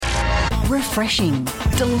Refreshing,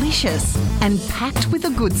 delicious, and packed with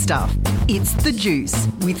the good stuff. It's The Juice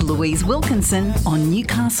with Louise Wilkinson on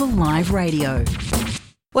Newcastle Live Radio.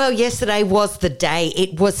 Well, yesterday was the day.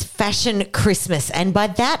 It was Fashion Christmas, and by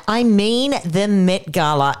that I mean the Met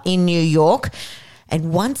Gala in New York.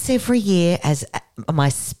 And once every year, as my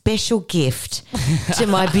special gift to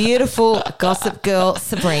my beautiful gossip girl,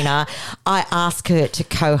 Sebrina, I ask her to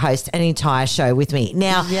co-host an entire show with me.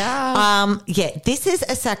 Now, this is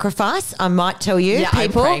a sacrifice, I might tell you,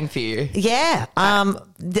 people. I'm praying for you. Yeah. Well,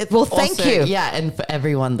 thank Also, you. Yeah, and for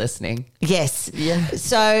everyone listening. Yes. Yeah.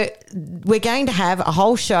 So we're going to have a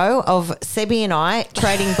whole show of Sebi and I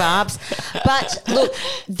trading barbs. But look,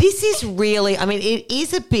 this is really, I mean, it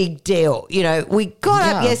is a big deal. You know, we got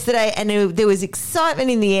up yesterday and there was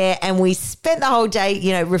excitement in the air, and we spent the whole day,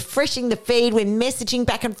 you know, refreshing the feed. We're messaging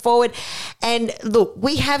back and forward. And look,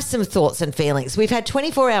 we have some thoughts and feelings. We've had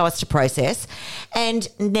 24 hours to process, and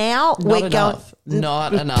now we're going.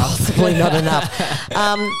 Not enough. Possibly not enough.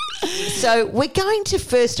 So we're going to,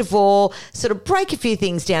 first of all, sort of break a few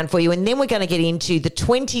things down for you, and then we're going to get into the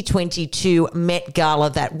 2022 Met Gala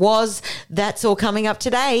that was. That's all coming up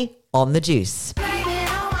today on The Juice.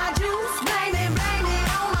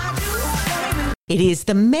 It is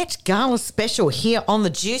the Met Gala special here on The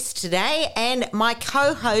Juice today, and my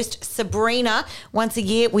co-host Sebrina. Once a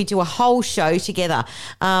year, we do a whole show together.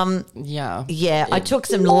 I took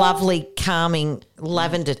some lovely calming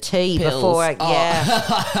lavender tea before I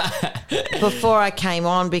came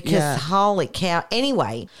on because holy cow.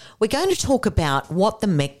 Anyway, we're going to talk about what the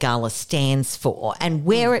Met Gala stands for and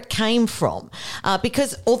where it came from,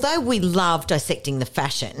 because although we love dissecting the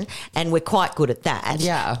fashion and we're quite good at that,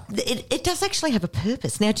 it does actually have a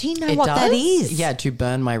purpose. Now, do you know what that is? Yeah, to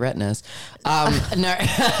burn my retinas. No,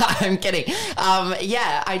 I'm kidding.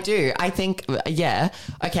 I do. I think,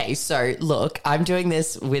 Okay, so look, I'm doing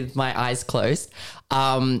this with my eyes closed.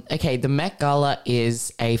 The Met Gala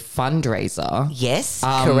is a fundraiser. Yes,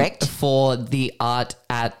 correct. For the art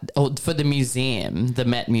for the museum, the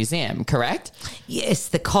Met Museum, correct? Yes,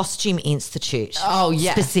 the Costume Institute. Oh,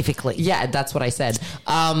 yeah. Specifically. Yeah, that's what I said.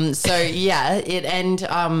 All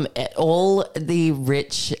the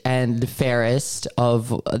rich and fairest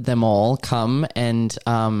of them all come, and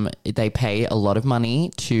they pay a lot of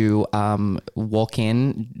money to walk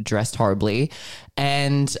in dressed horribly,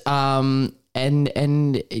 and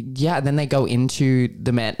then they go into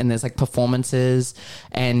the Met, and there's like performances,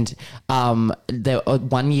 and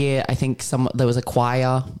one year I think there was a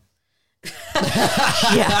choir. All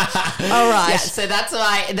right. Yeah, so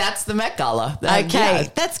that's the Met Gala.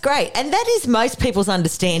 That's great, and that is most people's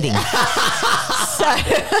understanding.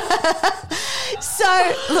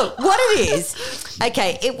 So look, what it is.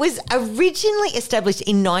 Okay, it was originally established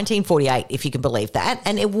in 1948, if you can believe that,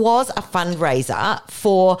 and it was a fundraiser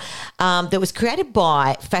that was created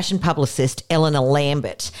by fashion publicist Eleanor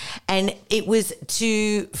Lambert, and it was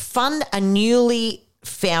to fund a newly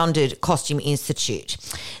founded Costume Institute.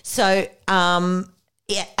 So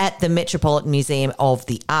at the Metropolitan Museum of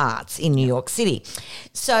the Arts in New York City.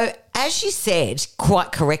 So as you said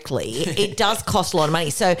quite correctly, it does cost a lot of money.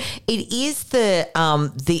 So it is the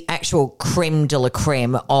actual creme de la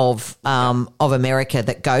creme of America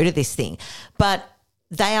that go to this thing. But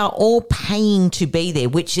they are all paying to be there,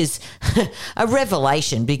 which is a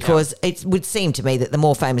revelation, because it would seem to me that the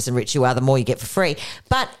more famous and rich you are, the more you get for free.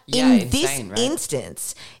 But in this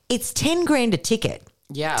instance, it's $10,000 a ticket.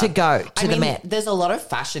 To go to the Met. There's a lot of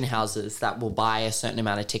fashion houses that will buy a certain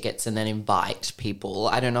amount of tickets and then invite people.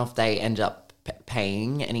 I don't know if they end up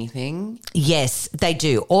paying anything. Yes, they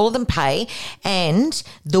do. All of them pay. And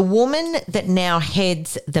the woman that now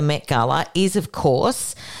heads the Met Gala is, of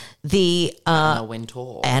course, the Anna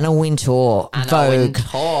Wintour. Vogue.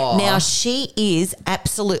 Now, she is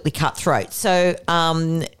absolutely cutthroat. So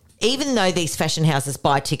even though these fashion houses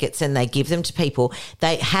buy tickets and they give them to people,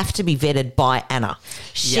 they have to be vetted by Anna.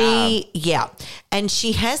 And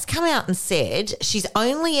she has come out and said she's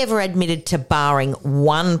only ever admitted to barring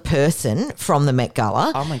one person from the Met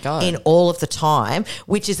Gala. Oh, my God. In all of the time,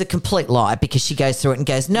 which is a complete lie, because she goes through it and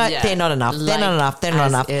goes, no, they're not enough. They're not enough. They're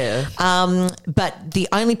not enough. But the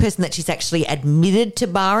only person that she's actually admitted to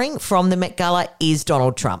barring from the Met Gala is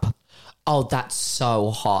Donald Trump. Oh, that's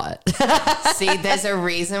so hot. See, there's a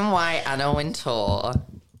reason why Anna Wintour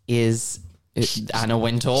is Anna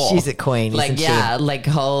Wintour. She's a queen, Like, isn't she? yeah, like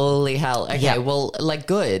holy hell. Okay, Yeah. well, like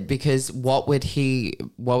good, because what would he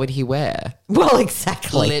wear? Well,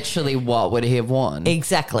 exactly. Literally, what would he have worn?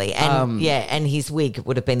 Exactly. And and his wig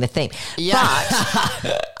would have been the theme. Yeah.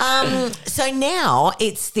 But so now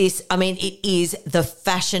it's this, I mean, it is the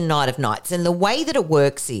fashion night of nights. And the way that it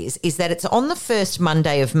works is that it's on the first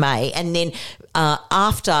Monday of May, and then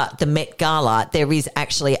after the Met Gala, there is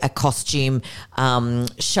actually a costume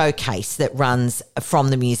showcase that runs from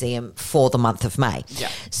the museum for the month of May. Yeah.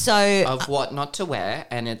 So Of what not to wear,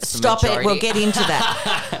 and it's the stop it. majority- We'll get into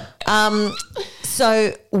that.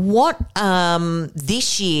 So what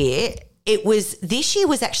this year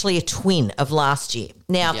was actually a twin of last year.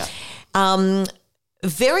 Now,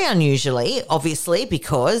 very unusually, obviously,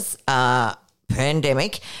 because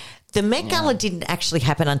pandemic. The Met Gala didn't actually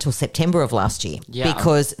happen until September of last year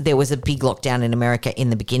because there was a big lockdown in America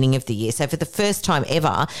in the beginning of the year. So for the first time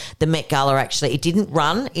ever, the Met Gala it didn't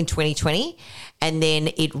run in 2020, and then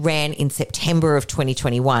it ran in September of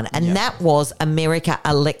 2021. And that was America,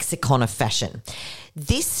 a lexicon of fashion.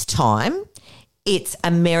 This time, it's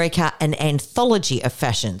America, an anthology of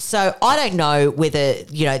fashion. So I don't know whether,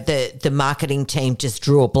 the marketing team just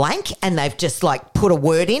drew a blank and they've just like put a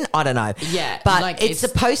word in. I don't know. Yeah, But like, it's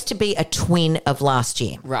supposed to be a twin of last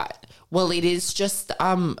year. Right. Well, it is just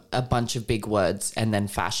a bunch of big words and then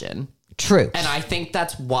fashion. True. And I think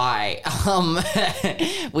that's why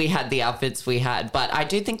we had the outfits we had. But I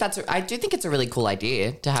do think it's a really cool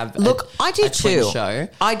idea to have I do a twin too. show.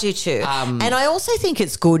 I do too. And I also think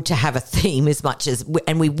it's good to have a theme as much as,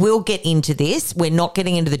 and we will get into this. We're not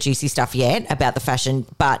getting into the juicy stuff yet about the fashion,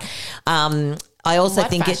 but I also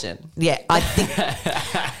think fashion? I think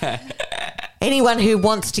anyone who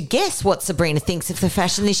wants to guess what Sebrina thinks of the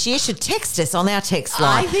fashion this year should text us on our text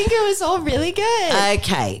line. I think it was all really good.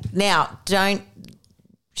 Okay. Now, don't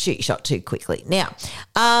shoot your shot too quickly. Now,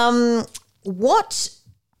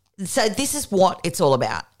 so this is what it's all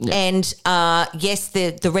about. Yeah. And yes,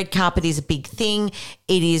 the red carpet is a big thing.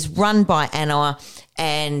 It is run by Anna,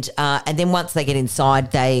 and then once they get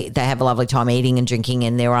inside, they have a lovely time eating and drinking,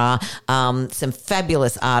 and there are some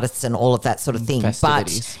fabulous artists and all of that sort of thing.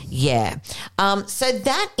 Festivities. But yeah, so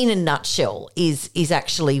that in a nutshell is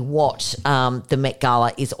actually what the Met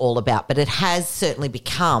Gala is all about. But it has certainly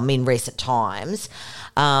become in recent times,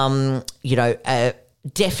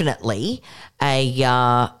 definitely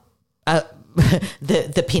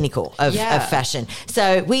the pinnacle of fashion.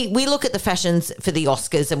 So we look at the fashions for the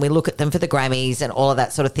Oscars and we look at them for the Grammys and all of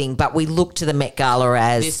that sort of thing, but we look to the Met Gala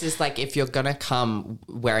as... This is like, if you're going to come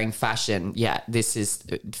wearing fashion, this is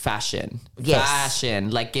fashion. Yes.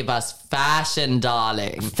 Fashion. Like, give us fashion,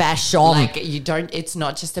 darling. Fashion. Like, it's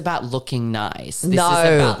not just about looking nice. This is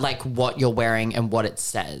about like what you're wearing and what it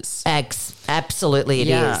says. Absolutely it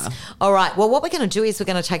is. All right. Well, what we're going to do is we're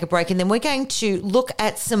going to take a break, and then we're going to look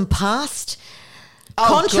at some past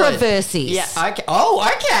controversies. Good. Yeah. Okay. Oh,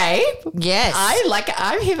 okay. Yes.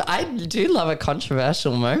 I do love a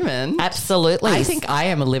controversial moment. Absolutely. I think I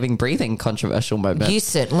am a living, breathing controversial moment. You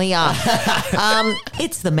certainly are.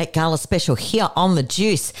 It's the Met Gala special here on The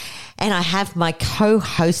Juice. And I have my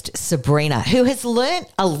co-host, Sebrina, who has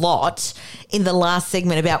learnt a lot in the last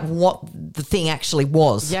segment about what the thing actually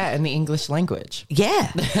was. Yeah, in the English language.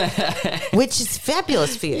 Yeah. Which is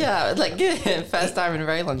fabulous for you. Yeah, like first time in a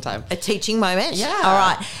very long time. A teaching moment. Yeah. All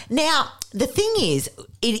right. Now, the thing is,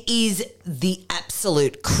 it is the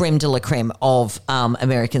absolute creme de la creme of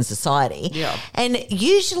American society. Yeah. And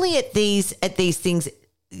usually at these things,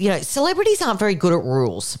 celebrities aren't very good at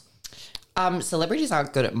rules. Celebrities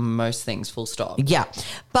aren't good at most things, full stop. Yeah.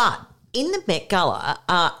 But in the Met Gala,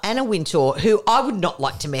 Anna Wintour, who I would not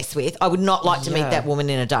like to mess with, I would not like to meet that woman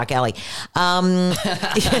in a dark alley.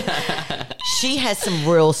 She has some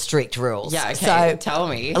real strict rules. Yeah, okay. So tell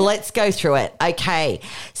me. Let's go through it. Okay.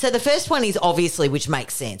 So the first one is obviously, which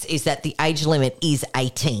makes sense, is that the age limit is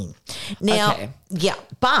 18. Now, yeah,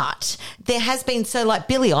 but there has been, so like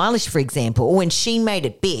Billie Eilish, for example, when she made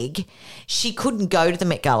it big, she couldn't go to the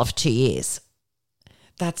Met Gala for 2 years.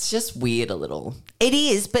 That's just weird a little. It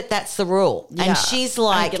is, but that's the rule. Yeah. And she's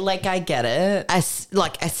like... I get it. A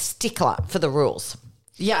stickler for the rules.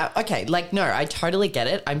 Yeah, okay. Like, no, I totally get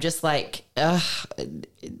it. I'm just like,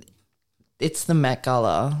 it's the Met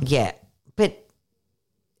Gala. Yeah, but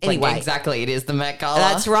anyway. Like, exactly, it is the Met Gala.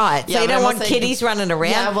 That's right. Yeah, so you don't want kiddies running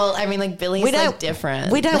around? Yeah, well, I mean, like, Billie's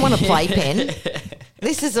different. We don't want a playpen.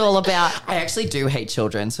 This is all about... I actually do hate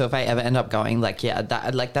children, so if I ever end up going,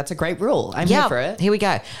 that's a great rule. I'm here for it. Here we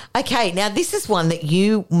go. Okay, now this is one that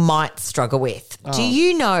you might struggle with. Do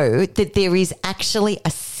you know that there is actually a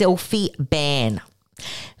selfie ban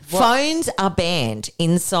Phones are banned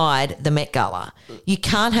inside the Met Gala. You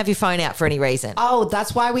can't have your phone out for any reason. Oh,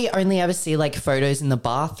 that's why we only ever see like photos in the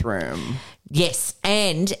bathroom. Yes,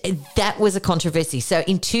 and that was a controversy. So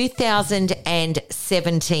in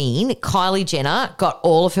 2017, Kylie Jenner got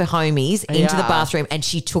all of her homies into the bathroom and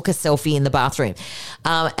she took a selfie in the bathroom.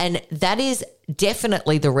 And that is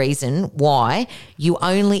definitely the reason why you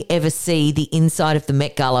only ever see the inside of the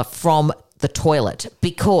Met Gala from the toilet,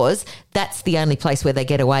 because that's the only place where they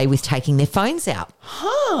get away with taking their phones out.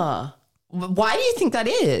 Huh. Why do you think that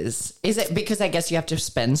is? Is it because I guess you have to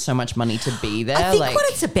spend so much money to be there? I think what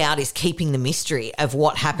it's about is keeping the mystery of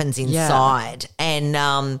what happens inside. And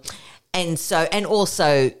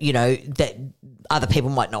also, you know, that other people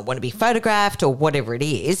might not want to be photographed or whatever it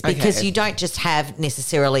is, because you don't just have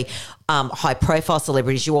necessarily high profile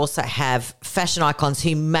celebrities. You also have fashion icons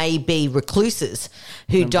who may be recluses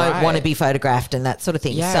who don't want to be photographed and that sort of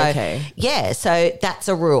thing. So that's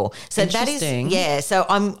a rule. So that is, so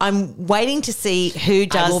I'm waiting to see who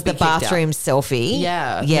does the bathroom selfie.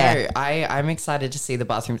 No, I'm excited to see the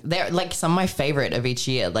bathroom. They're like some of my favorite of each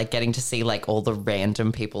year, like getting to see like all the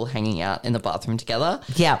random people hanging out in the bathroom together.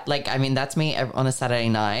 Yeah. Like, I mean, that's me on a Saturday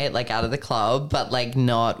night, like out of the club, but like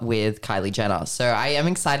not with Kylie Jenner. So I am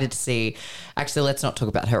excited to see. Actually, let's not talk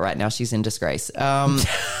about her right now. She's in disgrace.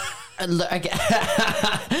 Look,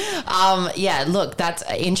 that's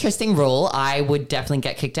an interesting rule. I would definitely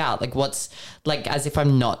get kicked out. Like, what's like as if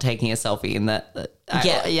I'm not taking a selfie in that?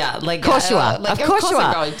 Like, of course you are. Like, of course you are.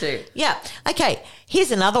 I'm going to. Yeah. Okay. Here's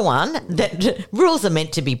another one that rules are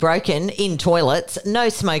meant to be broken in toilets. No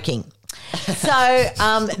smoking. So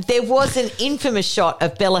there was an infamous shot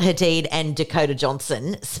of Bella Hadid and Dakota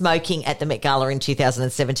Johnson smoking at the Met Gala in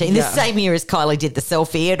 2017, the same year as Kylie did the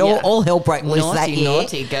selfie. All hell broke loose that year.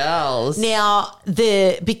 Naughty girls. Now,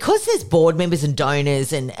 because there's board members and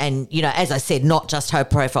donors and you know, as I said, not just high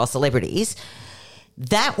profile celebrities,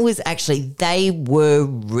 that was actually, they were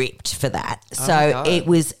ripped for that. So it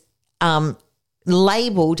was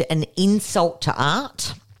labelled an insult to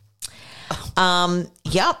art.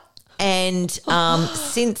 Yep. And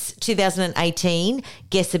since 2018,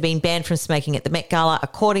 guests have been banned from smoking at the Met Gala.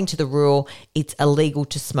 According to the rule, it's illegal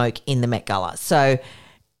to smoke in the Met Gala. So,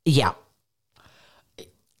 yeah.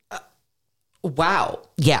 Wow.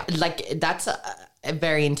 Yeah. Like, that's a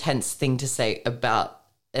very intense thing to say about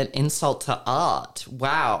an insult to art.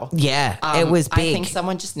 Wow. Yeah, it was big. I think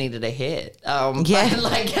someone just needed a hit. Yeah.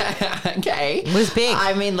 Like, okay. It was big.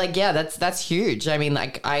 I mean, like, yeah, that's huge. I mean,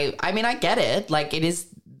 like, I mean, I get it. Like, it is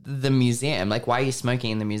the museum. Like, why are you smoking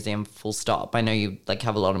in the museum, full stop? I know you, like,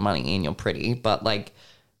 have a lot of money and you're pretty, but, like...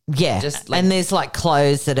 Yeah, just like, and there's, like,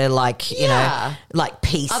 clothes that are, like, you know, like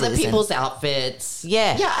pieces. Other people's outfits.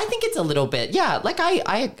 Yeah. Yeah, I think it's a little bit. Yeah, like,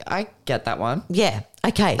 I get that one. Yeah.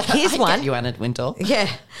 Okay, here's one. Get you, Anna Wintour. Yeah.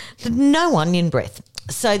 No onion breath.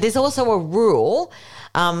 So there's also a rule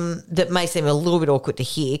that may seem a little bit awkward to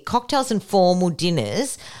hear. Cocktails and formal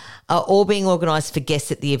dinners are all being organised for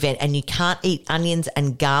guests at the event, and you can't eat onions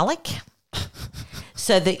and garlic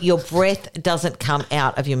so that your breath doesn't come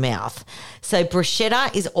out of your mouth. So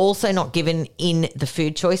bruschetta is also not given in the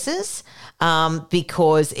food choices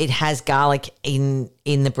because it has garlic in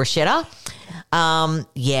the bruschetta.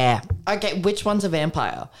 Yeah. Okay, which one's a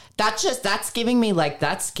vampire? That's giving me, like,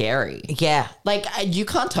 that's scary. Yeah. Like, you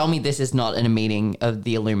can't tell me this is not in a meeting of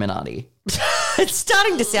the Illuminati. It's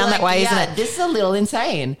starting to sound that way, isn't it? This is a little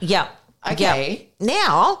insane. Yeah. Okay. Yeah.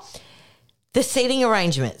 Now, the seating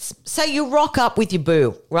arrangements. So you rock up with your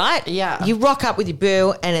boo, right? Yeah. You rock up with your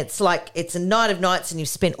boo and it's like, it's a night of nights and you've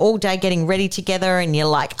spent all day getting ready together and you're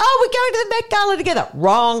like, oh, we're going to the Met Gala together.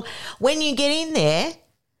 Wrong. When you get in there,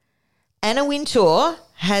 Anna Wintour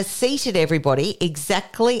has seated everybody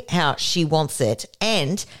exactly how she wants it,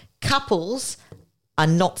 and couples are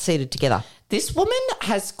not seated together. This woman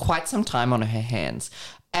has quite some time on her hands,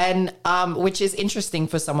 and which is interesting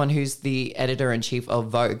for someone who's the editor-in-chief of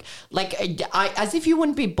Vogue. Like, as if you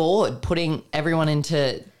wouldn't be bored putting everyone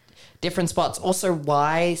into different spots. Also,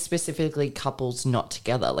 why specifically couples not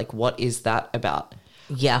together? Like, what is that about?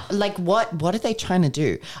 Yeah. Like, what are they trying to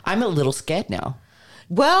do? I'm a little scared now.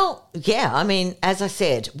 Well, yeah, I mean, as I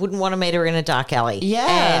said, wouldn't want to meet her in a dark alley.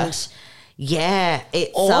 Yeah. And yeah,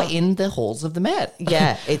 it's or in the halls of the Met.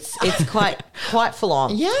 Yeah, it's quite full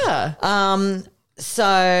on. Yeah.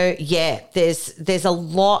 So yeah, there's a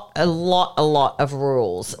lot of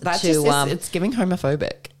rules. That's it's giving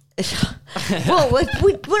homophobic. Well,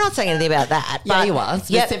 we're not saying anything about that. Yeah, but you are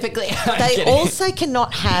specifically. They also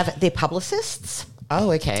cannot have their publicists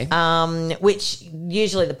Oh, okay. which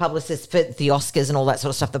usually the publicist for the Oscars and all that sort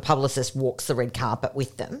of stuff, the publicist walks the red carpet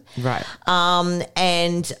with them. Right.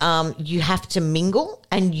 And you have to mingle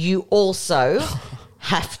and you also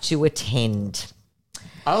have to attend.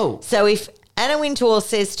 Oh. So if Anna Wintour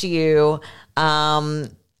says to you, now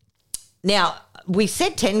we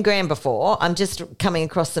said 10 grand before. I'm just coming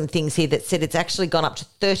across some things here that said it's actually gone up to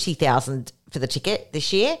 30,000 for the ticket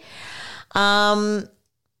this year.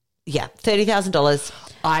 Yeah,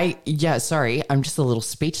 $30,000. Sorry, I'm just a little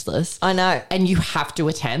speechless. I know. And you have to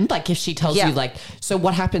attend? Like if she tells Yeah. you like, so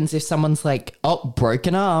what happens if someone's like, oh,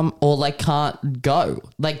 broken arm or like can't go?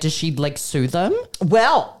 Like does she like sue them?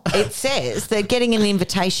 Well, it says that getting an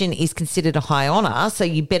invitation is considered a high honour, so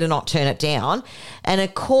you better not turn it down. And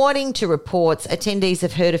according to reports, attendees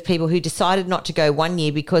have heard of people who decided not to go one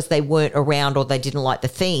year because they weren't around or they didn't like the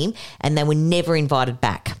theme and they were never invited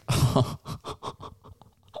back.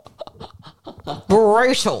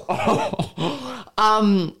 Brutal.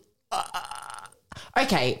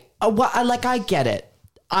 Okay. I get it.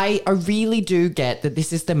 I really do get that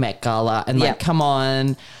this is the Met Gala and like, Yep. come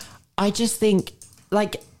on. I just think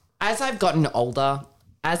like as I've gotten older,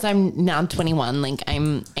 as I'm now 21, like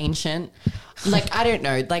I'm ancient, like, I don't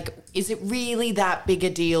know, like, is it really that big a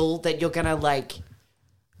deal that you're going to like,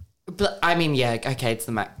 but I mean, yeah, okay, it's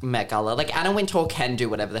the Met Gala. Like Anna Wintour can do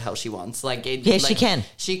whatever the hell she wants. Like, She can.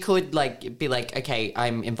 She could like be like, okay,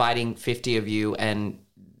 I'm inviting 50 of you, and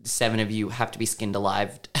 7 of you have to be skinned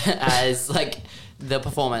alive as like the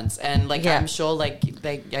performance. And like, Yeah. I'm sure like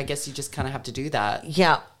I guess you just kind of have to do that.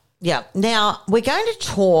 Yeah. Yeah. Now, we're going to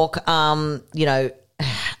talk,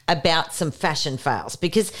 about some fashion fails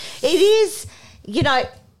because it is,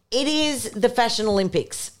 it is the Fashion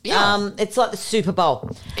Olympics. Yeah. It's like the Super Bowl.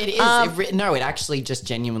 It is. It actually just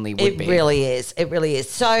genuinely would be. It really is. It really is.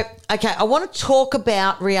 So, okay, I want to talk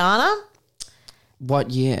about Rihanna. What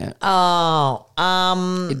year? Oh,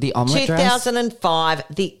 The omelette dress?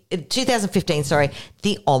 2015,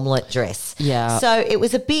 the omelette dress. Yeah. So it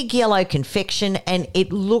was a big yellow confection and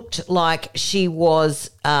it looked like she was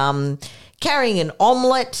carrying an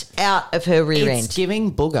omelette out of her rear It's end.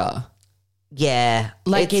 giving booger. Yeah.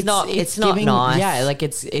 Like it's not giving, nice. Yeah, like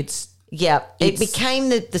it's yeah. It became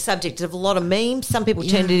the subject of a lot of memes. Some people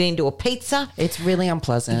turned it into a pizza. It's really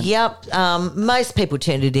unpleasant. Yep. Most people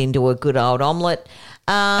turned it into a good old omelette.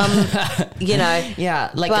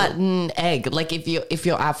 Yeah, like But- an egg. Like if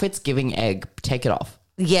your outfit's giving egg, take it off.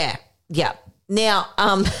 Yeah. Yeah. Now,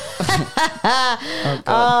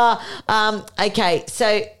 okay.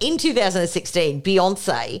 So in 2016,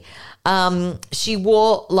 Beyonce, she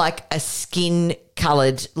wore like a skin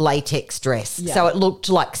coloured latex dress. Yeah. So it looked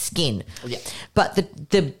like skin. Yeah. But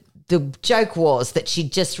the joke was that she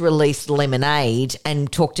just released Lemonade and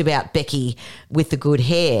talked about Becky with the good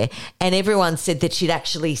hair, and everyone said that she'd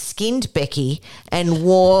actually skinned Becky and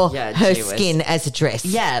wore Yeah, her she was- skin as a dress.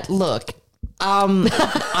 Yeah, look.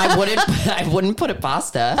 I wouldn't put it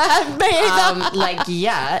past her. Me either.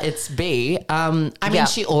 Yeah, it's B. I mean, Yeah.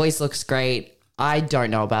 she always looks great. I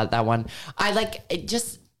don't know about that one. I like it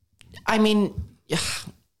just, I mean, Yeah.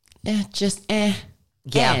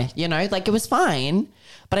 like it was fine.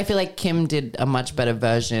 But I feel like Kim did a much better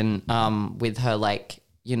version with her, like,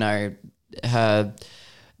 her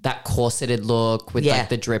that corseted look with Yeah. like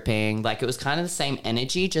the dripping. Like it was kind of the same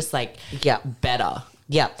energy, just like Yeah. better.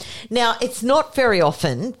 Yeah. Now, it's not very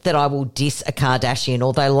often that I will diss a Kardashian,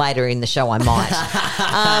 although later in the show I might.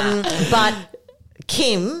 But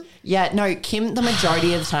Kim, Yeah, no, Kim, the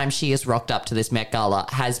majority of the time she has rocked up to this Met Gala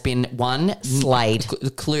has been one Slayed.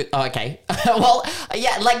 Okay. Well,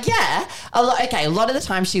 yeah, a lot of the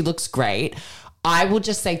time she looks great. I will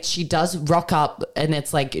just say she does rock up and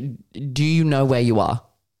it's like, do you know where you are?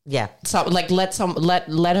 yeah. So like let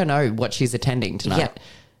her know what she's attending tonight. Yeah.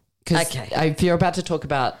 Because Okay. if you're about to talk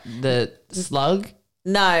about the slug,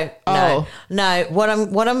 No. What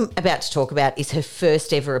I'm about to talk about is her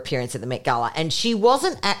first ever appearance at the Met Gala, and she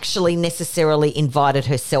wasn't actually necessarily invited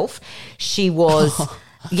herself. She was,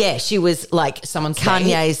 she was like Someone's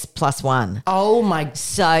Kanye's +1. oh my,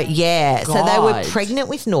 So yeah, so they were God. pregnant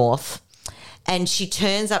with North, and she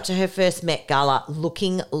turns up to her first Met Gala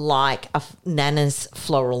looking like a Nana's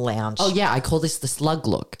Floral Lounge. oh yeah, I call this the slug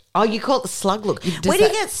look. Oh, you call it the slug look. Does Where do you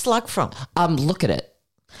that- get slug from? Look at it.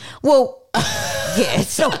 Well, yeah,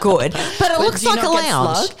 it's not good, but it Wait, looks do you like a not get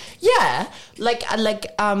lounge. slug? Yeah,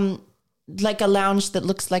 like a lounge that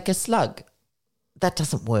looks like a slug. That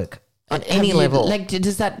doesn't work on Have any you- level. Like,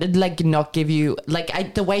 does that like not give you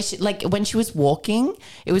the way she like when she was walking?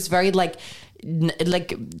 It was very like there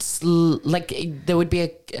would be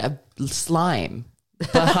a slime.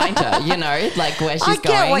 behind her, you know, like where she's I going.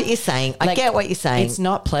 get what you're saying. I Like, get what you're saying. It's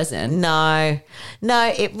not pleasant. No,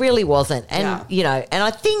 it really wasn't. And, Yeah. you know, and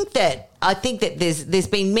I think that there's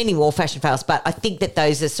been many more fashion fails, but I think that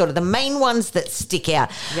those are sort of the main ones that stick out.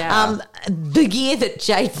 Yeah. The year that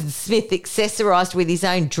Jaden Smith accessorised with his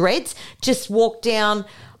own dreads, just walked down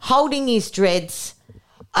holding his dreads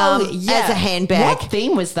as a handbag. What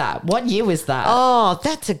theme was that? What year was that? Oh,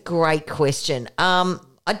 that's a great question.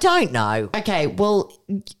 I don't know. Okay, well,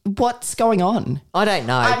 what's going on? I don't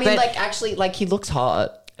know. I mean, but- like, actually, like, he looks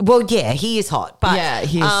hot. Well, yeah, he is hot, but Yeah,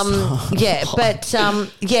 he is so yeah, hot. but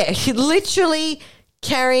he literally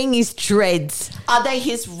carrying his dreads. Are they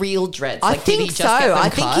his real dreads? I Like, did think he just so. get them I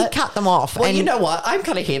think he cut? cut them off. Well, and you know what? I'm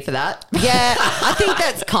kind of here for that. yeah, I think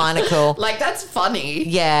that's kind of cool. Like, that's funny.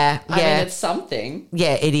 Yeah, I mean, yeah. it's something.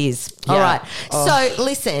 Yeah, it is. Yeah. All right. Oh. So,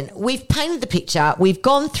 listen, we've painted the picture. We've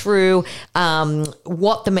gone through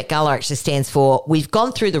what the Met Gala actually stands for. We've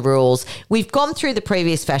gone through the rules. We've gone through the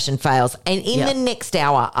previous fashion fails. And in Yeah. the next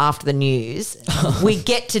hour after the news, we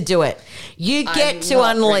get to do it. You get I'm to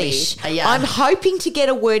not unleash. ready. Yeah. I'm hoping to get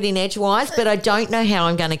a word in edgewise, but I don't know how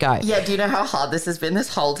I'm going to go. Yeah, do you know how hard this has been this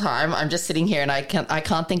whole time? I'm just sitting here and I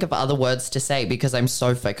can't think of other words to say because I'm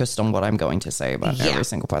so focused on what I'm going to say about Yeah. every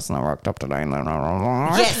single person that rocked up today.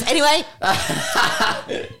 Yes. Anyway.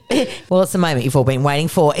 Well, it's the moment you've all been waiting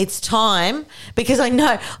for. It's time because I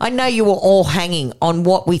know you were all hanging on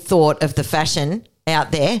what we thought of the fashion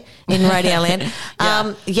out there in Radioland.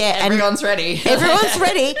 And Everyone's ready. everyone's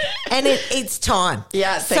ready, and it's time.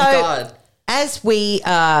 Yeah, thank God. As we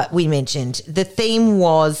mentioned, the theme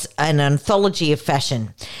was an anthology of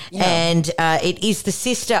fashion, and it is the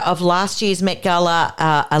sister of last year's Met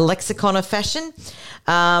Gala, a lexicon of fashion.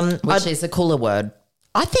 Which is a cooler word.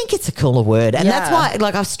 I think it's a cooler word, and that's Yeah. why,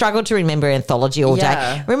 like, I've struggled to remember anthology all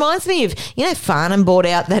Yeah. day. Reminds me of, you know, Farnham bought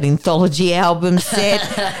out that anthology album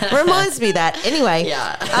set. Reminds me of that. Anyway,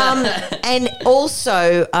 and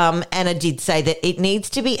also Anna did say that it needs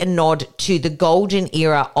to be a nod to the golden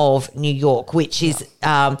era of New York, which is,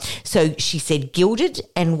 so she said gilded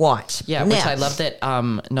and white. Yeah, Now- which I love that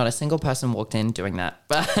not a single person walked in doing that.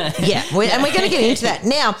 Yeah, and we're going to get into that.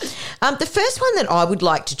 Now, the first one that I would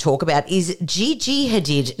like to talk about is Gigi Hadid.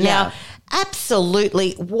 Now,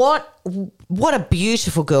 absolutely, what a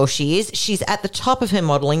beautiful girl she is. She's at the top of her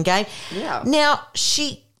modelling game. Yeah. Now,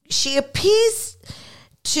 she appears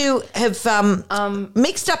to have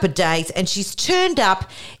mixed up her days, and she's turned up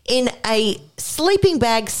in a sleeping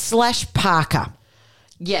bag / parka.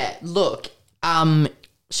 Yeah, look,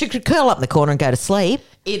 She could curl up in the corner and go to sleep.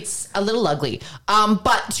 it's a little ugly.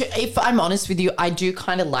 If I'm honest with you, I do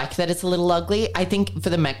kind of like that it's a little ugly. I think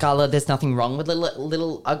for the Met Gala, there's nothing wrong with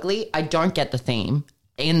little ugly. I don't get the theme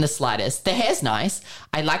in the slightest. The hair's nice.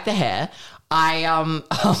 I like the hair. Why?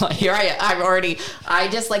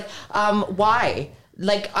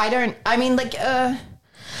 Like,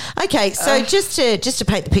 Okay, so just to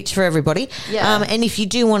paint the picture for everybody, Yeah. and if you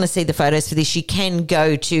do want to see the photos for this, you can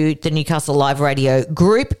go to the Newcastle Live Radio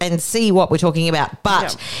group and see what we're talking about.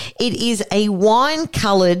 But it is a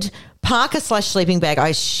wine-coloured parka / sleeping bag.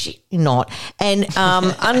 I shit not, and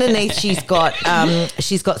underneath she's got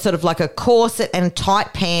sort of like a corset and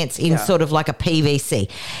tight pants in sort of like a PVC.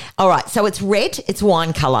 All right, so it's red, it's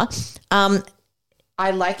wine colour.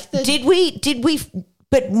 I like the... Did we?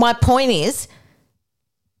 But my point is,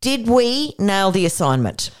 did we nail the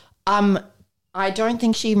assignment? I don't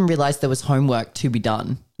think she even realised there was homework to be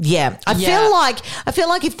done. Yeah. I feel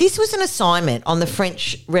like if this was an assignment on the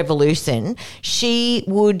French Revolution, she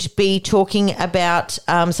would be talking about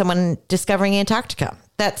someone discovering Antarctica.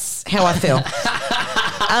 That's how I feel.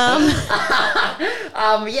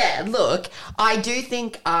 Yeah, look, I do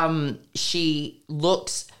think she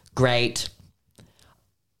looks great,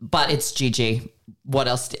 but it's Gigi. What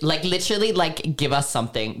else? Literally, give us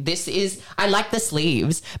something. I like the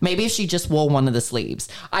sleeves. Maybe if she just wore one of the sleeves.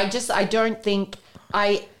 I don't think,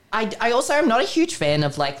 I also am not a huge fan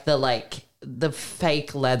of the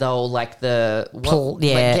fake leather or PVC.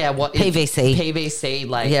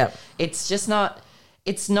 PVC, it's just not,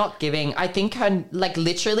 it's not giving. I think her,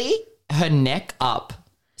 literally her neck up.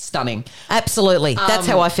 Stunning. Absolutely. That's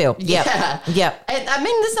how I feel. Yep. Yeah. I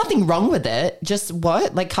mean, there's nothing wrong with it. Just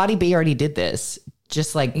what? Cardi B already did this.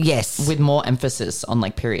 Just yes, with more emphasis on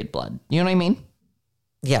period blood. You know what I mean?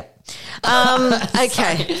 Yep.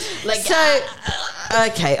 Okay.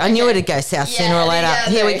 Okay. I knew it'd go south sooner or later.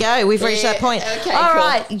 Here we go. We've reached that point. Okay, all cool.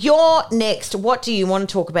 right. You're next. What do you want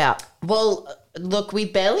to talk about? Well, look, we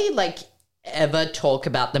barely ever talk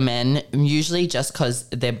about the men, usually just because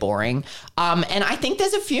they're boring. And I think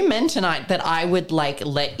there's a few men tonight that I would like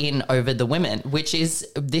let in over the women,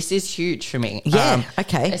 this is huge for me. Yeah,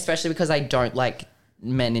 okay. Especially because I don't like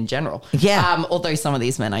men in general. Yeah. Although some of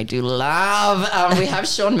these men I do love. We have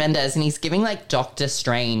Shawn Mendes and he's giving like Doctor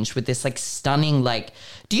Strange with this like stunning like,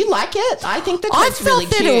 do you like it? I think I that's felt really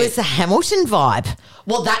that cute. it was a Hamilton vibe.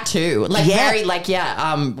 Well, that too. Like very like,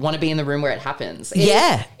 want to be in the room where it happens.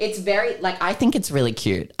 It's very like, I think it's really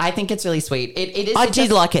cute. I think it's really sweet. It is. I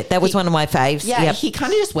did like it. That was one of my faves. Yeah, Yep. he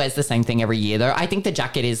kind of just wears the same thing every year though. I think the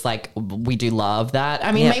jacket is like, we do love that.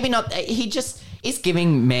 I mean, maybe not. He just is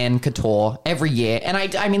giving man couture every year. And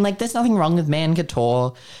I mean, like, there's nothing wrong with man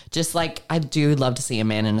couture. Just like, I do love to see a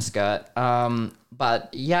man in a skirt. But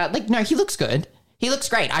yeah, like, no, he looks good. He looks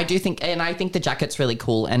great. I do think, and I think the jacket's really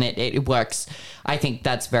cool and it works. I think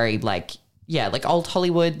that's very like, yeah, like old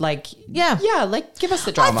Hollywood, like, yeah, like give us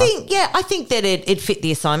the drama. I think that it fit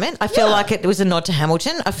the assignment. I feel like it was a nod to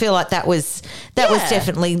Hamilton. I feel like that was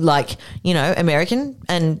definitely like, you know, American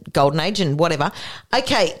and golden age and whatever.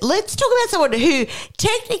 Okay, let's talk about someone who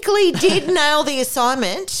technically did nail the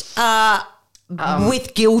assignment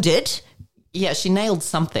with Gilded. Yeah, she nailed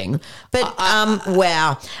something. But,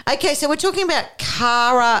 wow. Okay, so we're talking about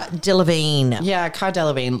Cara Delevingne. Yeah, Cara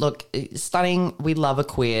Delevingne. Look, stunning. We love a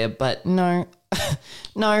queer, but no.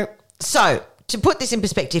 No. So, to put this in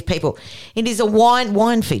perspective, people, it is a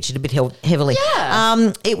wine featured a bit heavily.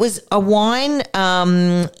 Yeah. It was a wine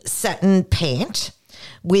satin pant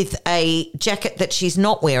with a jacket that she's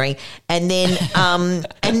not wearing, and then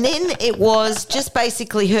it was just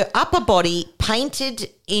basically her upper body painted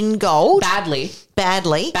in gold. Badly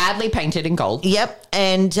painted in gold. Yep,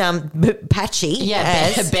 and patchy.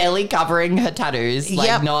 Yeah, barely covering her tattoos.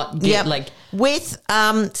 Like with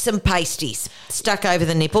some pasties stuck over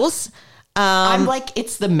the nipples. I'm like,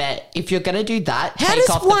 it's the Met. If you're going to do that, take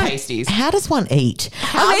off the pasties. How does one eat?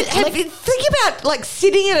 Think about like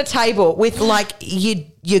sitting at a table with like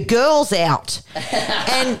your girls out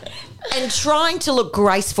and trying to look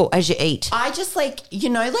graceful as you eat. I just like, you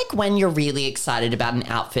know, like when you're really excited about an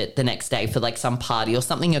outfit the next day for like some party or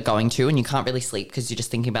something you're going to and you can't really sleep because you're just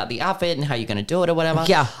thinking about the outfit and how you're going to do it or whatever.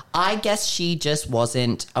 Yeah. I guess she just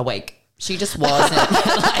wasn't awake. She just wasn't.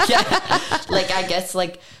 I guess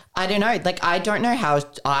like, I don't know. Like, I don't know how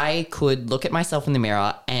I could look at myself in the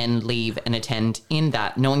mirror and leave and attend in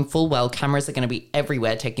that, knowing full well cameras are going to be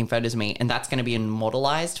everywhere taking photos of me, and that's going to be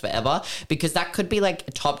immortalized forever, because that could be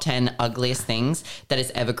like top 10 ugliest things that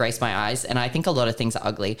has ever graced my eyes. And I think a lot of things are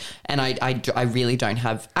ugly. And I really don't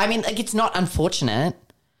have, I mean, like, it's not unfortunate.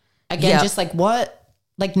 Again, just like what?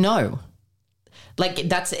 Like, no. Like,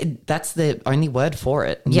 that's the only word for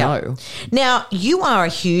it. Yep. No. Now, you are a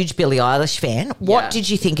huge Billie Eilish fan. What did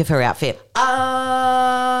you think of her outfit?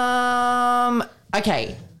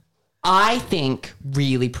 Okay. I think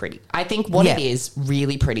really pretty. I think what it is,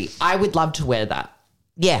 really pretty. I would love to wear that.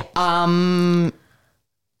 Yeah.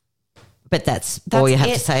 But that's all you have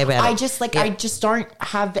to say about it. I just don't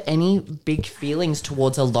have any big feelings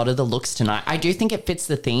towards a lot of the looks tonight. I do think it fits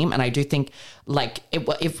the theme, and I do think like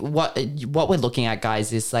if what we're looking at,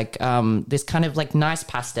 guys, is like this kind of like nice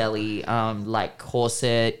pastel-y like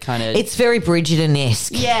corset kind of. It's very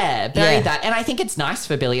Bridgerton-esque. Yeah, very that. And I think it's nice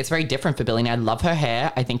for Billie. It's very different for Billie. And I love her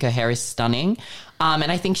hair. I think her hair is stunning. And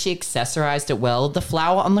I think she accessorized it well. The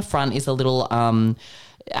flower on the front is a little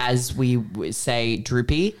as we say,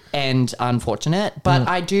 droopy and unfortunate. But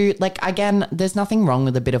I do, like, again, there's nothing wrong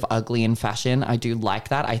with a bit of ugly in fashion. I do like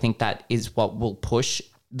that. I think that is what will push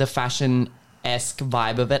the fashion-esque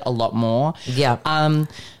vibe of it a lot more. Yeah.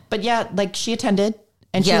 But yeah, like, she attended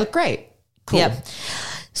and she looked great. Cool. Yep.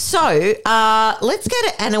 So let's go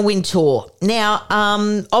to Anna Wintour. Now,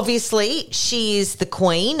 obviously, she is the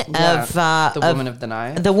queen of the woman of the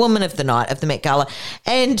night. The woman of the night of the Met Gala.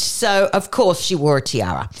 And so, of course, she wore a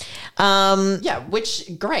tiara.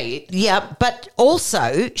 Which, great. Yeah, but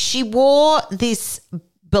also she wore this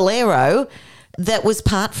bolero that was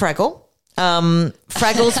part Fraggle.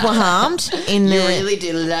 Fraggles were harmed in You really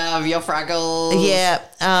do love your Fraggles. Yeah,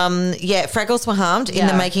 Fraggles were harmed in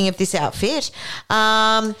the making of this outfit.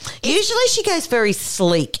 Usually she goes very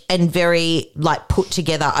sleek and very like put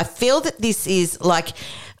together. I feel that this is like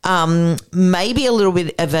maybe a little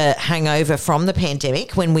bit of a hangover from the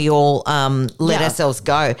pandemic when we all let ourselves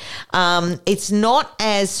go. It's not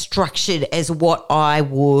as structured as what I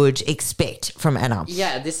would expect from Anna.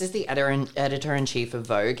 Yeah, this is the editor-in-chief of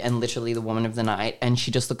Vogue and literally the woman of the night, and she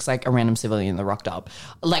just looks like a random civilian that rocked up.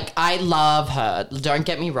 Like, I love her. Don't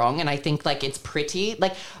get me wrong, and I think, like, it's pretty.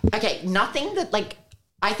 Like, okay, nothing that, like,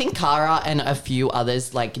 I think Cara and a few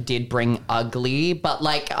others like did bring ugly, but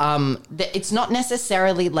like it's not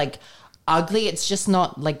necessarily like ugly. It's just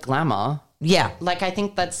not like glamour. Yeah. Like I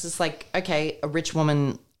think that's just like, okay, a rich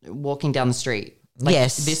woman walking down the street. Like,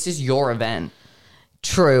 yes. This is your event.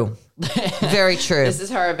 True. Very true. This is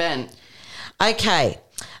her event. Okay.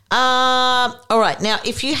 All right. Now,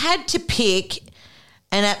 if you had to pick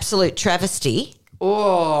an absolute travesty,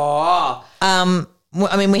 I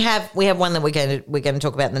mean, we have one that we're going to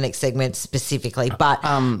talk about in the next segment specifically, but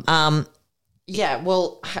yeah.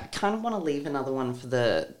 Well, I kind of want to leave another one for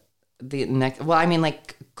the next. Well, I mean,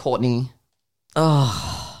 like Courtney.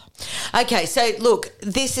 Oh, okay. So look,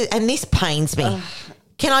 this pains me.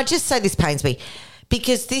 Can I just say this pains me?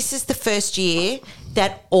 Because this is the first year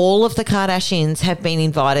that all of the Kardashians have been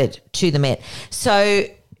invited to the Met. So,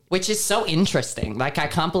 which is so interesting. Like, I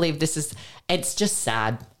can't believe this is. It's just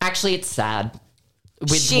sad. Actually, it's sad.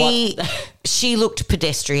 She looked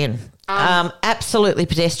pedestrian. Absolutely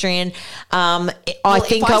pedestrian. I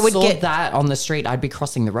think if I would saw get that on the street. I'd be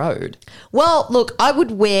crossing the road. Well, look, I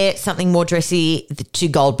would wear something more dressy to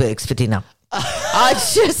Goldberg's for dinner. I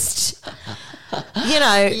just,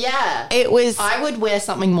 yeah, it was. I would wear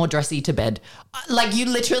something more dressy to bed, like you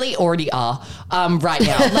literally already are, right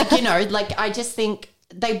now. Like like I just think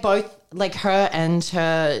they both, like her and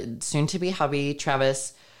her soon-to-be hubby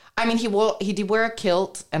Travis. I mean, he did wear a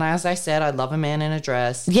kilt, and as I said, I love a man in a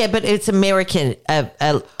dress. Yeah, but it's American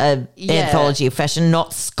anthology of fashion,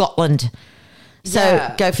 not Scotland.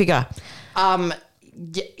 So go figure.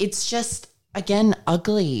 It's just again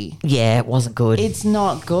ugly. Yeah, it wasn't good. It's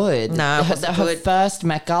not good. No, it wasn't her good. first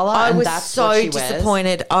Met Gala. I and was that's so what she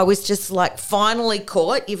disappointed. Wears. I was just like, finally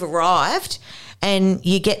caught. You've arrived. And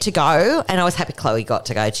you get to go, and I was happy Chloe got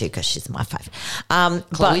to go too because she's my fave.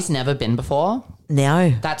 Chloe's never been before.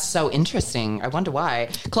 No. That's so interesting. I wonder why.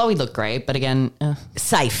 Chloe looked great, but again...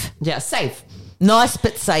 safe. Yeah, safe. Nice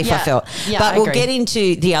but safe, I felt. Yeah, but we'll agree. get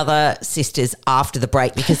into the other sisters after the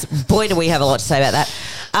break because, boy, do we have a lot to say about that.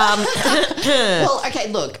 Well,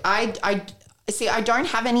 okay, look, I see, I don't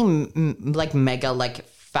have any, like, mega, like,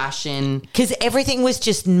 fashion... Because everything was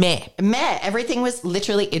just meh. Meh. Everything was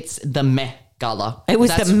literally, it's the meh Gala. It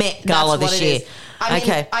was the Met Gala this year. I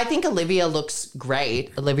mean, I think Olivia looks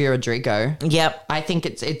great. Olivia Rodrigo. Yep. I think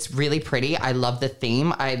it's really pretty. I love the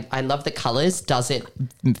theme. I love the colors. Does it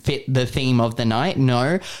fit the theme of the night?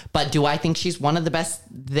 No. But do I think she's one of the best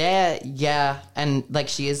there? Yeah. And like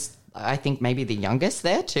she is, I think maybe the youngest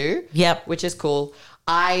there too. Yep. Which is cool.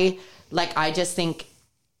 I just think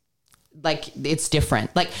like it's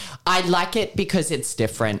different. Like I like it because it's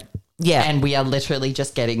different. Yeah. And we are literally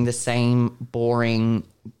just getting the same boring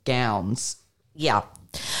gowns. Yeah.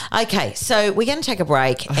 Okay, so we're going to take a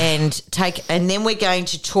break and then we're going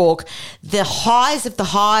to talk the highs of the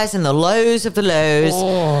highs and the lows of the lows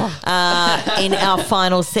in our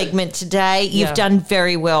final segment today. You've done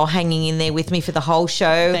very well hanging in there with me for the whole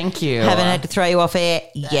show. Thank you. Haven't had to throw you off air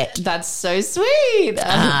yet. That's so sweet.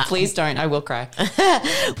 Please don't. I will cry.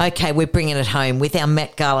 Okay, we're bringing it home with our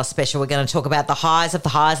Met Gala special. We're going to talk about the highs of the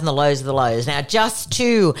highs and the lows of the lows. Now, just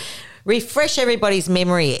to refresh everybody's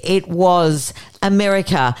memory, it was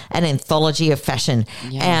America, an anthology of fashion,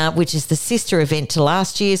 which is the sister event to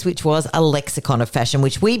last year's, which was a lexicon of fashion,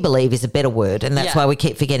 which we believe is a better word, and that's why we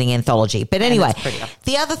keep forgetting anthology. But anyway,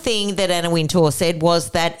 the other thing that Anna Wintour said was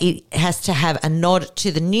that it has to have a nod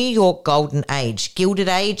to the New York Golden Age, Gilded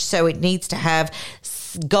Age, so it needs to have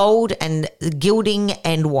gold and gilding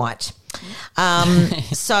and white.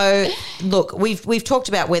 So look, we've talked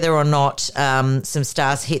about whether or not some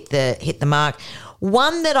stars hit the mark.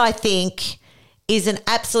 One that I think is an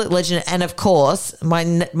absolute legend, and of course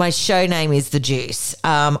my show name is The Juice.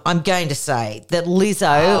 I'm going to say that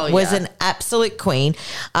Lizzo was an absolute queen.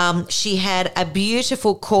 She had a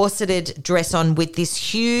beautiful corseted dress on with this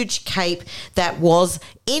huge cape that was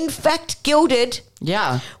in fact gilded.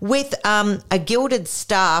 Yeah. With a gilded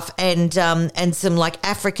staff and some like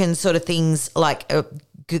African sort of things, like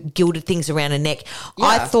gilded things around her neck.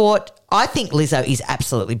 Yeah. I think Lizzo is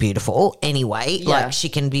absolutely beautiful anyway. Yeah. Like she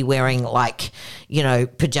can be wearing like,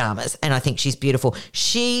 pajamas, and I think she's beautiful.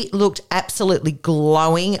 She looked absolutely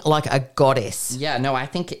glowing like a goddess. Yeah, no, I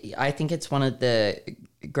think it's one of the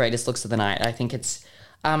greatest looks of the night. I think it's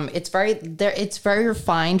very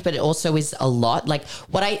refined, but it also is a lot. Like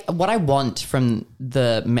what I want from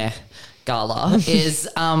the Met Gala is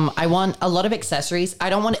I want a lot of accessories.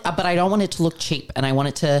 I don't want it to look cheap, and I want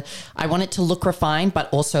it to look refined,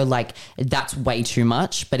 but also like that's way too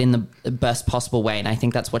much, but in the best possible way. And I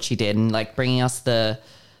think that's what she did, and like bringing us the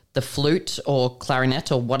flute or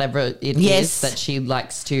clarinet or whatever it is that she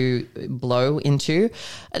likes to blow into.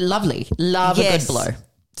 Lovely. Love a good blow.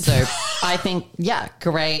 So I think, yeah,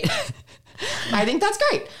 great. I think that's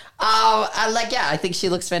great. I think she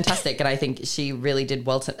looks fantastic, and I think she really did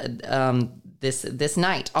well to this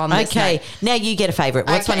night on this night. Okay, now you get a favourite.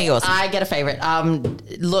 What's one of yours? I get a favourite.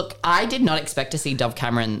 Look, I did not expect to see Dove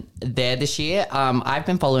Cameron there this year. I've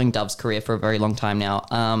been following Dove's career for a very long time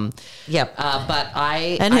now. Yep. But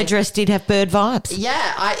her dress did have bird vibes.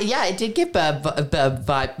 Yeah, it did give bird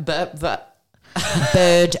vibe.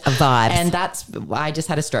 Bird vibes. And I just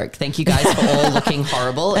had a stroke. Thank you guys for all looking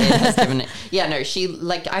horrible. It has given it. Yeah, no, I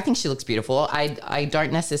think she looks beautiful. I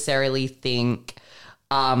don't necessarily think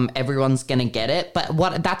everyone's gonna get it, but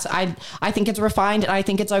I think it's refined, and I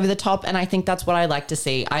think it's over the top, and I think that's what I like to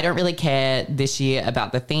see. I don't really care this year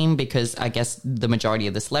about the theme because I guess the majority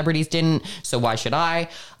of the celebrities didn't, so why should I?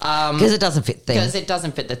 Because it doesn't fit the theme. Because it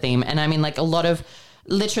doesn't fit the theme. And I mean, like, a lot of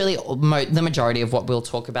literally the majority of what we'll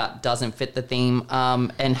talk about doesn't fit the theme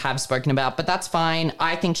and have spoken about, but that's fine.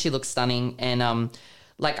 I think she looks stunning, and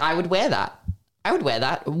I would wear that. I would wear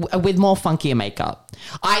that with more funkier makeup.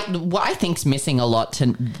 What I think's missing a lot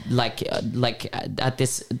to at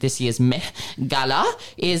this year's Met Gala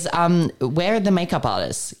is where are the makeup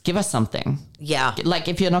artists? Give us something. Yeah. Like,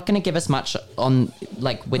 if you're not going to give us much on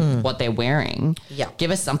with what they're wearing, give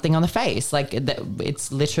us something on the face. Like,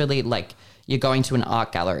 it's literally like you're going to an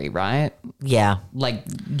art gallery, right? Yeah. Like,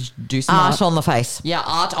 do some art on the face. Yeah,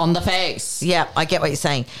 art on the face. Yeah, I get what you're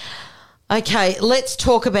saying. Okay, let's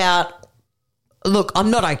talk about. Look, I'm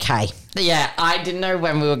not okay. Yeah, I didn't know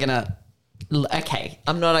when we were gonna. Okay,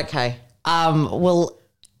 I'm not okay. Well,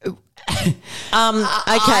 okay.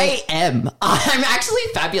 I am. I'm actually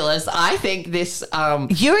fabulous. I think this.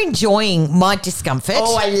 You're enjoying my discomfort.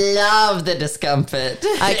 Oh, I love the discomfort.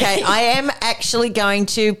 Okay, I am actually going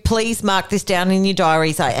to. Please mark this down in your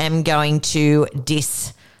diaries. I am going to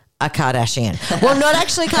diss a Kardashian. Well, not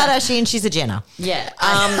actually Kardashian. She's a Jenner. Yeah.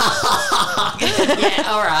 Yeah.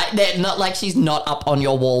 All right. Not like she's not up on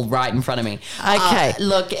your wall right in front of me. Okay.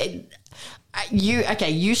 Look,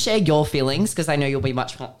 you share your feelings because I know you'll be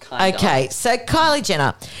much more kinder. Okay. So Kylie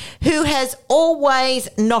Jenner, who has always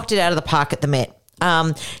knocked it out of the park at the Met.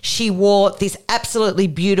 She wore this absolutely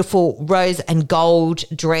beautiful rose and gold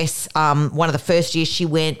dress one of the first years she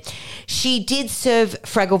went. She did serve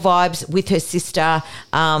Fraggle vibes with her sister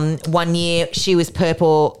one year. She was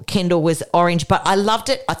purple, Kendall was orange, but I loved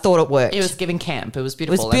it. I thought it worked. It was giving camp. It was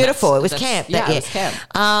beautiful. It was beautiful. It was camp. Yeah, it was camp.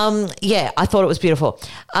 Yeah, I thought it was beautiful.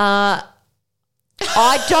 I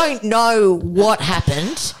don't know what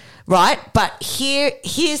happened, right? But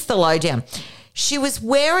here's the lowdown. She was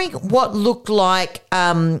wearing what looked like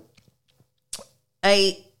a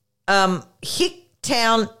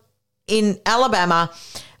Hicktown in Alabama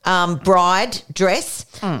bride dress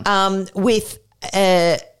with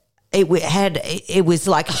it was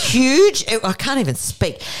like huge. I can't even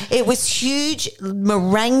speak. It was huge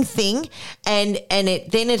meringue thing, and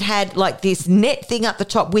it had like this net thing up the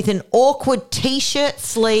top with an awkward t-shirt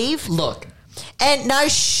sleeve. Look, and no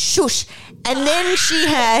shush, and then she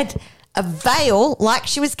had a veil like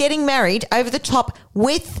she was getting married over the top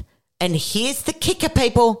with, and here's the kicker,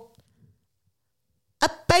 people, a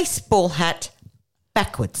baseball hat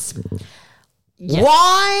backwards. Yeah.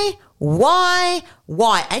 Why?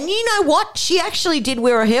 And you know what? She actually did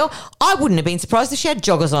wear a heel. I wouldn't have been surprised if she had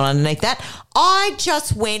joggers on underneath that. I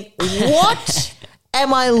just went, what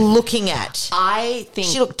am I looking at? I think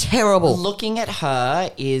she looked terrible. Looking at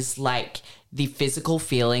her is like the physical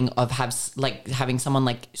feeling of having someone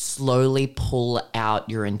like slowly pull out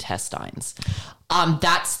your intestines.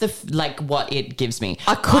 That's what it gives me.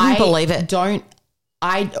 I couldn't believe it.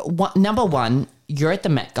 Number one, you're at the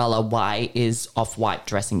Met Gala. Why is Off-White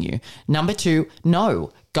dressing you? Number two,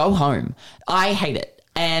 no, go home. I hate it.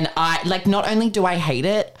 And not only do I hate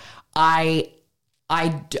it, I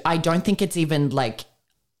don't think it's even like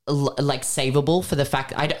savable for the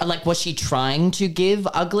fact was she trying to give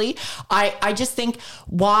ugly? I just think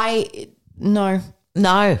why no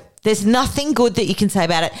there's nothing good that you can say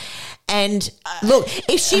about it. And look,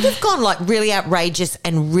 if she'd have gone like really outrageous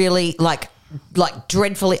and really like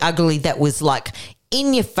dreadfully ugly, that was like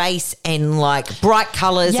in your face and like bright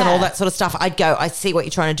colors and all that sort of stuff, I'd go, I see what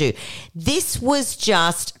you're trying to do. This was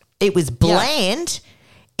just, it was bland.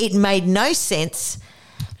 It made no sense.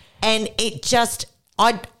 And it just,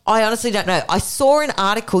 I honestly don't know. I saw an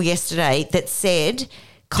article yesterday that said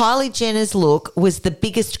Kylie Jenner's look was the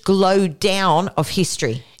biggest glow down of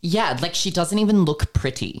history. Yeah, like she doesn't even look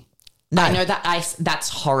pretty. No. I know that's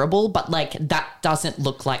horrible, but like that doesn't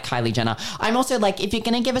look like Kylie Jenner. I'm also like, if you're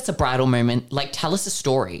going to give us a bridal moment, like tell us a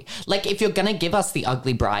story. Like if you're going to give us the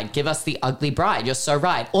ugly bride, give us the ugly bride. You're so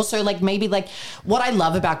right. Also, like maybe like what I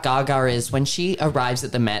love about Gaga is when she arrives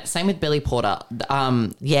at the Met, same with Billy Porter.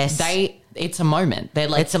 Yes. It's a moment. They're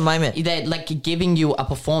like, it's a moment. They're like giving you a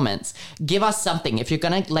performance. Give us something. If you're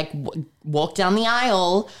going to like walk down the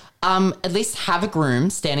aisle, at least have a groom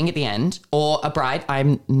standing at the end or a bride.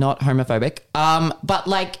 I'm not homophobic. But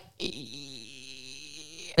like,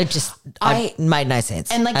 it just made no sense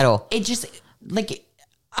and like, at all. It just like,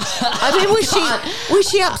 I mean, was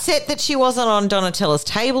she upset that she wasn't on Donatella's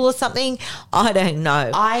table or something? I don't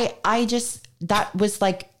know. I just, was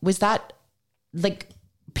that like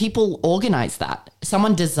people organized that.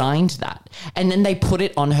 Someone designed that and then they put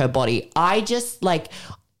it on her body. I just like,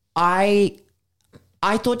 I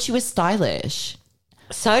thought she was stylish.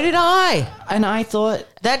 So did I. And I thought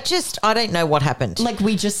I don't know what happened. like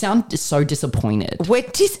we just sound so disappointed.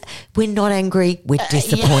 We're not angry. We're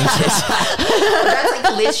disappointed. That's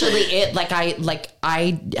like literally it.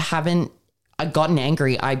 I haven't gotten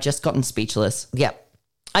angry. I've just gotten speechless. Yep.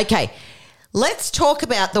 Okay. Let's talk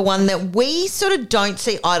about the one that we sort of don't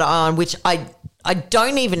see eye to eye on, which I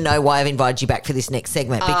don't even know why I've invited you back for this next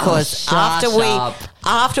segment because after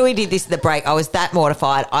we did this at the break, I was that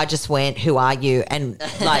mortified. I just went, "Who are you?" And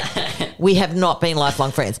like, we have not been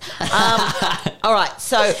lifelong friends. All right,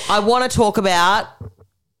 so I want to talk about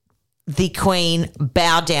the Queen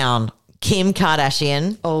bow down, Kim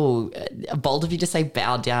Kardashian. Oh, bold of you to say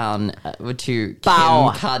bow down to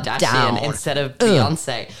Bow Kim Kardashian down. instead of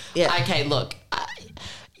Beyonce. Yeah. Okay, look.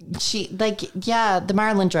 The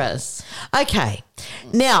Marilyn dress. Okay.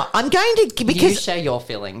 Now, I'm going to... because you share your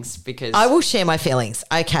feelings because... I will share my feelings.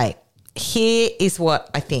 Okay. Here is what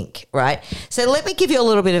I think, right? So let me give you a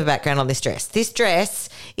little bit of background on this dress. This dress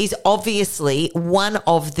is obviously one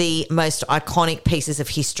of the most iconic pieces of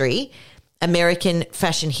history, American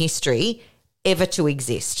fashion history, ever to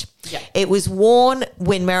exist. Yeah. It was worn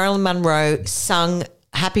when Marilyn Monroe sung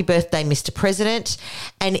Happy Birthday, Mr. President,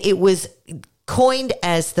 and it was coined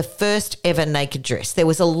as the first ever naked dress. There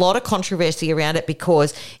was a lot of controversy around it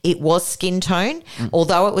because it was skin tone,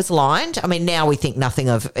 although it was lined. I mean, now we think nothing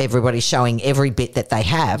of everybody showing every bit that they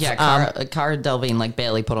have. Yeah, Cara Delevingne like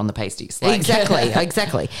barely put on the pasties. Like. Exactly.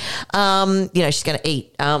 She's going to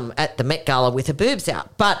eat at the Met Gala with her boobs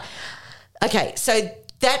out. But, okay, so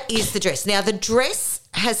that is the dress. Now, the dress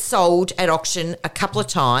has sold at auction a couple of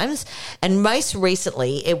times, and most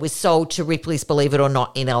recently it was sold to Ripley's Believe It or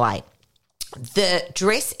Not in LA. The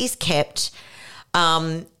dress is kept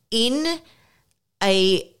in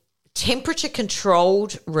a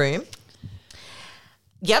temperature-controlled room.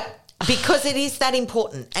 Yep, because it is that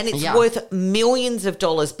important and it's worth millions of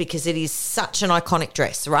dollars because it is such an iconic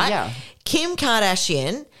dress, right? Yeah. Kim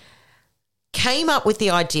Kardashian came up with the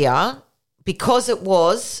idea because it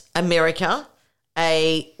was America,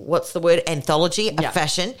 anthology of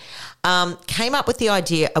fashion, came up with the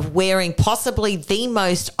idea of wearing possibly the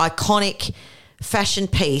most iconic fashion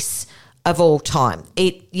piece of all time.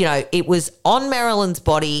 It was on Marilyn's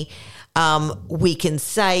body. We can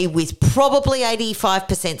say with probably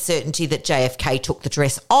 85% certainty that JFK took the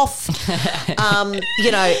dress off.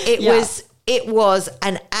 It was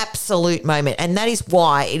an absolute moment, and that is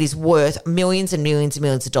why it is worth millions and millions and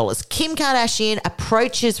millions of dollars. Kim Kardashian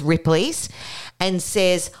approaches Ripley's and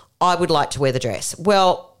says, "I would like to wear the dress."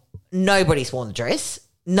 Well, nobody's worn the dress.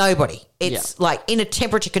 Nobody. It's like in a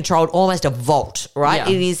temperature-controlled, almost a vault, right?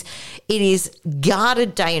 Yeah. It is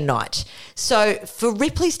guarded day and night. So for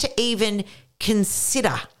Ripley's to even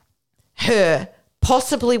consider her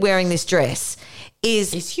possibly wearing this dress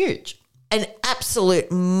is huge. An absolute,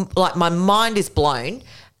 like my mind is blown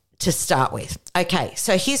to start with. Okay,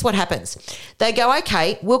 so here's what happens. They go,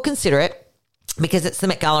 okay, we'll consider it because it's the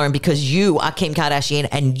Met Gala and because you are Kim Kardashian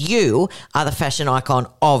and you are the fashion icon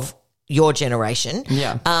of your generation.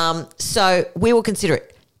 Yeah. So we will consider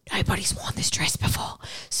it. Nobody's worn this dress before.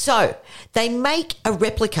 So they make a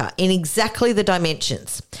replica in exactly the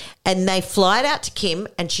dimensions and they fly it out to Kim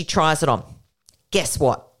and she tries it on. Guess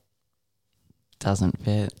what? Doesn't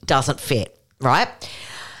fit, right?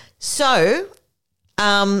 So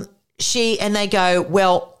they go,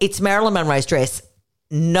 well, it's Marilyn Monroe's dress.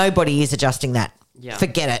 Nobody is adjusting that. Yeah.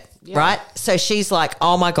 Forget it, right? So she's like,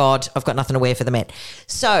 oh, my God, I've got nothing to wear for the Met.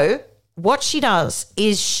 So what she does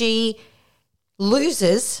is she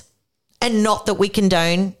loses, and not that we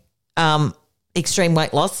condone extreme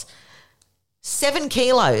weight loss, 7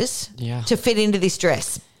 kilos to fit into this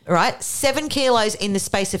dress. Right? 7 kilos in the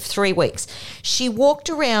space of 3 weeks. She walked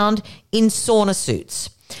around in sauna suits.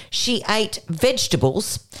 She ate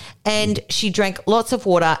vegetables and she drank lots of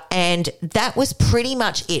water, and that was pretty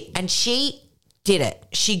much it. And she did it.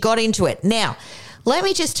 She got into it. Now, let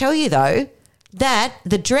me just tell you, though, that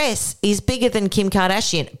the dress is bigger than Kim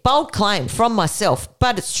Kardashian. Bold claim from myself,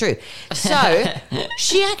 but it's true. So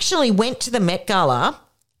she actually went to the Met Gala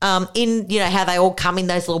in, how they all come in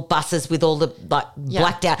those little buses with all the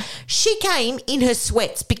blacked out. She came in her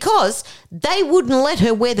sweats because they wouldn't let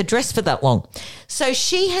her wear the dress for that long. So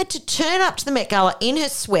she had to turn up to the Met Gala in her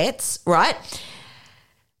sweats, right?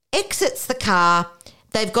 Exits the car.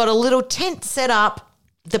 They've got a little tent set up.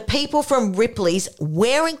 The people from Ripley's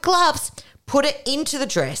wearing gloves put it into the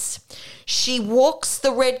dress. She walks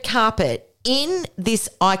the red carpet in this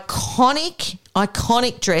iconic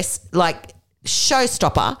dress, like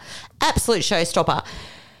showstopper, absolute showstopper.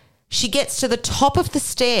 She gets to the top of the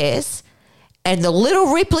stairs and the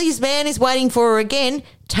little Ripley's man is waiting for her again,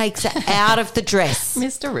 takes her out of the dress.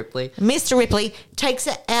 Mr. Ripley. Mr. Ripley takes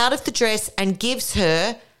her out of the dress and gives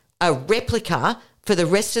her a replica for the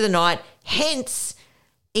rest of the night, hence,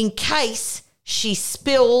 in case she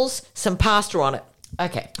spills some pasta on it.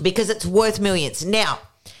 Okay. Because it's worth millions. Now,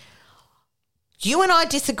 you and I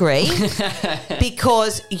disagree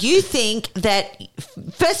because you think that,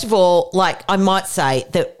 first of all, I might say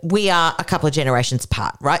that we are a couple of generations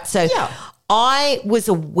apart, right? So I was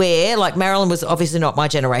aware, Marilyn was obviously not my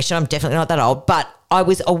generation. I'm definitely not that old, but I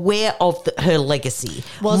was aware of her legacy.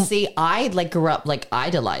 Well, see, I grew up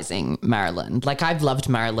idolizing Marilyn. I've loved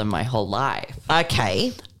Marilyn my whole life.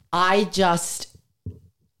 Okay. I just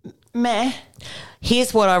meh.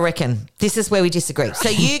 Here's what I reckon. This is where we disagree. So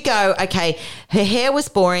you go, okay, her hair was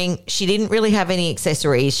boring. She didn't really have any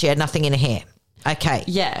accessories. She had nothing in her hair. Okay.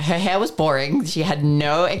 Yeah, her hair was boring. She had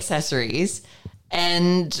no accessories.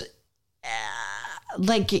 And,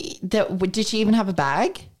 did she even have a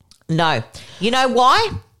bag? No. You know why?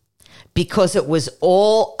 Because it was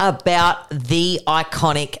all about the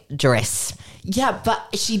iconic dress. Yeah,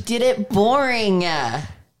 but she did it boring.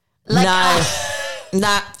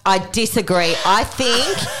 No, I disagree. I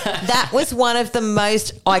think that was one of the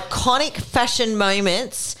most iconic fashion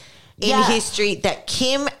moments in history, that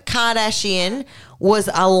Kim Kardashian was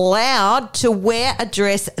allowed to wear a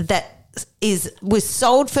dress that was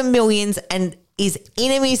sold for millions and is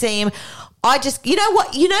in a museum. You know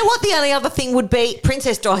what the only other thing would be?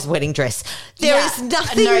 Princess Di's wedding dress. There is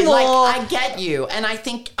nothing more. I get you. And I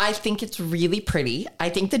think it's really pretty. I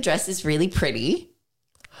think the dress is really pretty.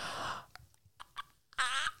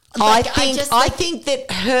 I think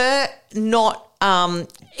that her not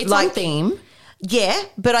it's on theme. Yeah,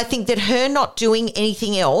 but I think that her not doing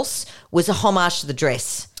anything else was a homage to the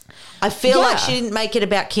dress. I feel like she didn't make it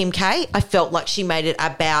about Kim K. I felt like she made it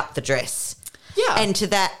about the dress. Yeah. And to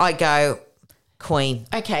that I go, Queen.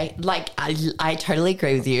 Okay, I totally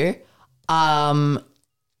agree with you.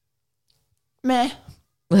 Meh.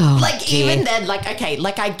 Oh, even then,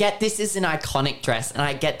 I get this is an iconic dress, and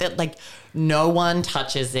I get that, no one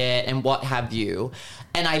touches it and what have you.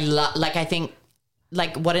 And I think,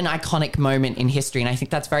 what an iconic moment in history. And I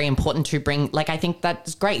think that's very important to bring. I think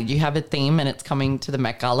that's great. You have a theme and it's coming to the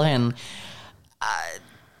Met Gala, and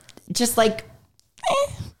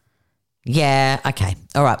Yeah, okay.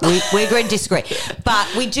 All right. We agree to disagree.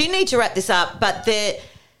 But we do need to wrap this up. But the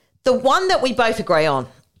one that we both agree on.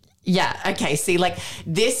 Yeah, okay. See,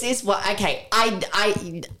 this is what, okay,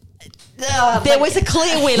 there was a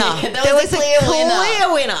clear winner. There was a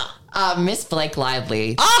clear winner. Miss Blake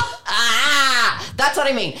Lively. That's what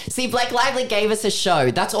I mean. See, Blake Lively gave us a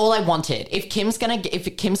show. That's all I wanted. If Kim's gonna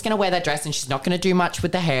wear that dress and she's not gonna do much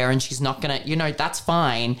with the hair and she's not gonna, that's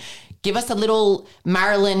fine. Give us a little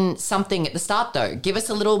Marilyn something at the start, though. Give us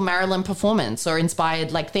a little Marilyn performance or inspired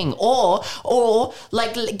thing, or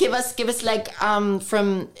give us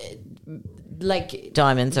from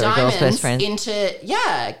Diamonds or a girl's best friend into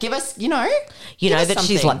give us you know that something.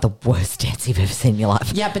 She's the worst dance you've ever seen in your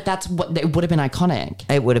life. Yeah, but that's what it would have been iconic.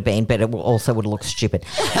 It would have been, but it also would have looked stupid.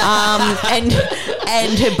 And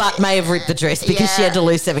her butt may have ripped the dress because she had to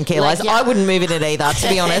lose 7 kilos. I wouldn't move in it either, to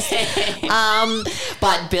be honest.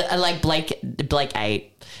 But Blake ate.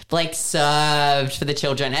 Blake served for the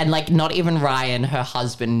children, and not even Ryan, her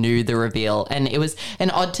husband, knew the reveal, and it was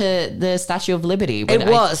an ode to the Statue of Liberty. It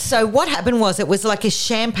was. So what happened was, it was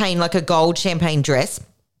a gold champagne dress,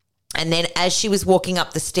 and then as she was walking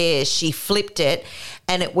up the stairs, she flipped it,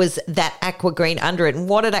 and it was that aqua green under it. And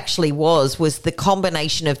what it actually was the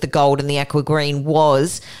combination of the gold and the aqua green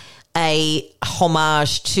was a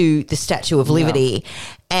homage to the Statue of Liberty,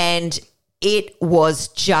 and it was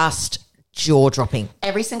just jaw-dropping.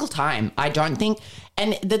 Every single time. I don't think,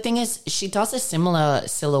 and the thing is, she does a similar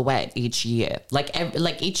silhouette each year. Like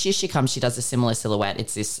each year she comes, she does a similar silhouette.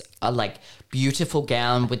 It's this like beautiful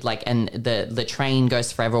gown with like, and the train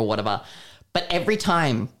goes forever or whatever. But every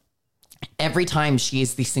time she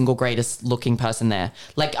is the single greatest looking person there.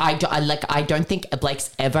 Like I don't think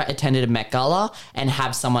Blake's ever attended a Met Gala and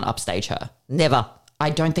have someone upstage her. Never. I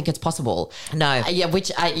don't think it's possible. No.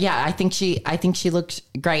 I think she looked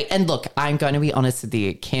great. And look, I'm going to be honest with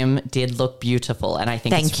you. Kim did look beautiful, and I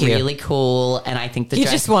think it's really cool. And I think you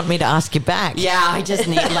just want me to ask you back. Yeah, I just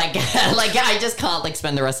need I just can't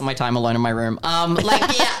spend the rest of my time alone in my room. I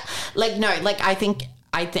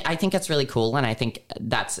think it's really cool, and I think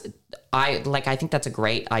I think that's a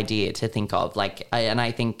great idea to think of. And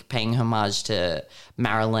I think paying homage to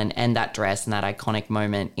Marilyn and that dress and that iconic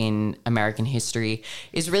moment in American history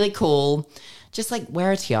is really cool. Just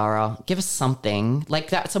wear a tiara, give us something.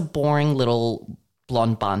 That's a boring little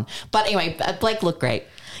blonde bun. But anyway, Blake looked great.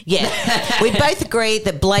 Yeah, we both agree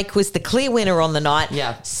that Blake was the clear winner on the night.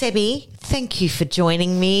 Yeah. Sebi, thank you for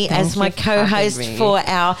joining me as my co-host for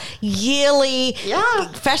our yearly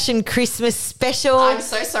fashion Christmas special. I'm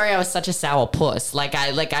so sorry I was such a sour puss.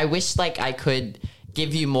 I wish I could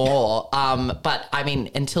give you more. But I mean,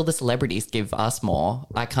 until the celebrities give us more,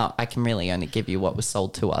 I can really only give you what was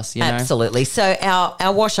sold to us, you know? Absolutely. So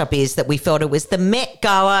our wash up is that we felt it was the Met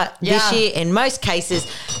Gala this year in most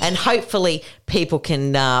cases, and hopefully people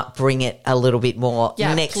can bring it a little bit more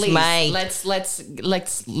next please. May. Let's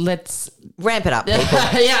ramp it up, people.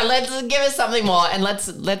 Yeah, let's give us something more, and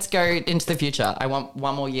let's go into the future. I want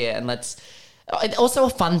one more year, and also a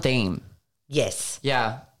fun theme. Yes.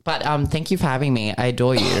 Yeah. But thank you for having me. I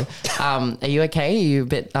adore you. Are you okay? Are you a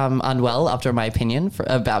bit unwell after my opinion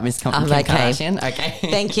about Miss Kim Kardashian? Okay.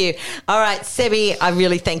 Thank you. All right, Sebi, I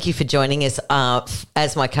really thank you for joining us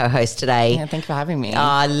as my co-host today. Yeah, thank you for having me.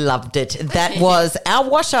 I loved it. That was our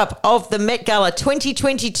wash-up of the Met Gala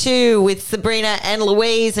 2022 with Sebrina and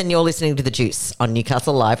Louise, and you're listening to The Juice on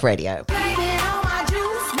Newcastle Live Radio.